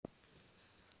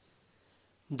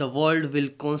The world will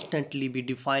constantly be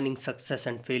defining success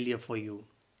and failure for you.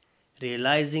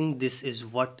 Realizing this is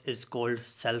what is called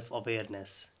self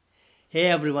awareness. Hey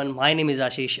everyone, my name is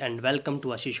Ashish and welcome to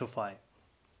Ashishify.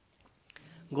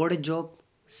 Got a job?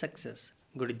 Success.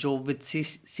 Got a job with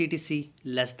CTC?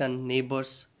 Less than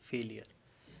neighbors? Failure.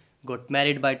 Got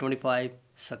married by 25?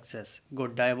 Success.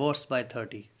 Got divorced by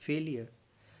 30? Failure.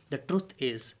 The truth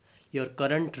is, your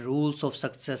current rules of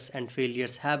success and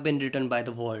failures have been written by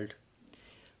the world.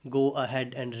 Go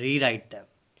ahead and rewrite them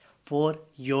for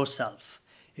yourself.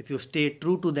 If you stay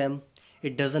true to them,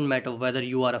 it doesn't matter whether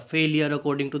you are a failure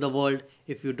according to the world.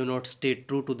 If you do not stay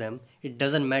true to them, it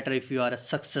doesn't matter if you are a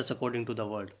success according to the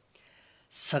world.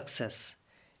 Success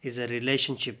is a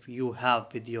relationship you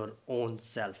have with your own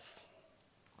self.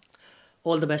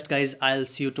 All the best, guys. I'll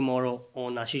see you tomorrow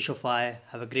on Ashishofy.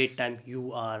 Have a great time.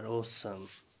 You are awesome.